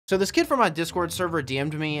So this kid from my Discord server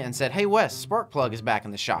DM'd me and said, hey Wes, Sparkplug is back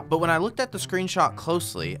in the shop. But when I looked at the screenshot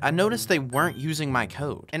closely, I noticed they weren't using my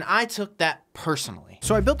code. And I took that personally.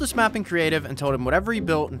 So I built this map in creative and told him whatever he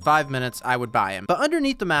built in 5 minutes, I would buy him. But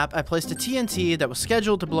underneath the map, I placed a TNT that was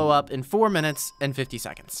scheduled to blow up in 4 minutes and 50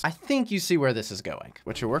 seconds. I think you see where this is going.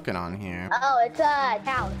 What you're working on here? Oh, it's a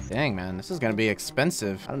house. Dang, man, this is gonna be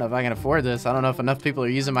expensive. I don't know if I can afford this. I don't know if enough people are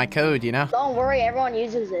using my code, you know? Don't worry, everyone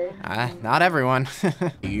uses it. Not everyone.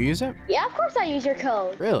 You use it? Yeah, of course I use your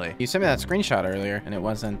code. Really? You sent me that screenshot earlier and it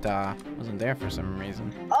wasn't there for some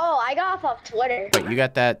reason. Oh, I got off of Twitter. Wait, you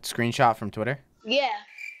got that screenshot from Twitter? Yeah.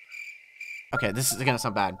 Okay, this is gonna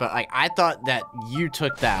sound bad, but like I thought that you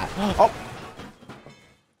took that. Oh.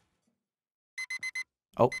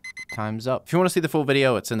 Oh, time's up. If you want to see the full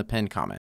video, it's in the pinned comment.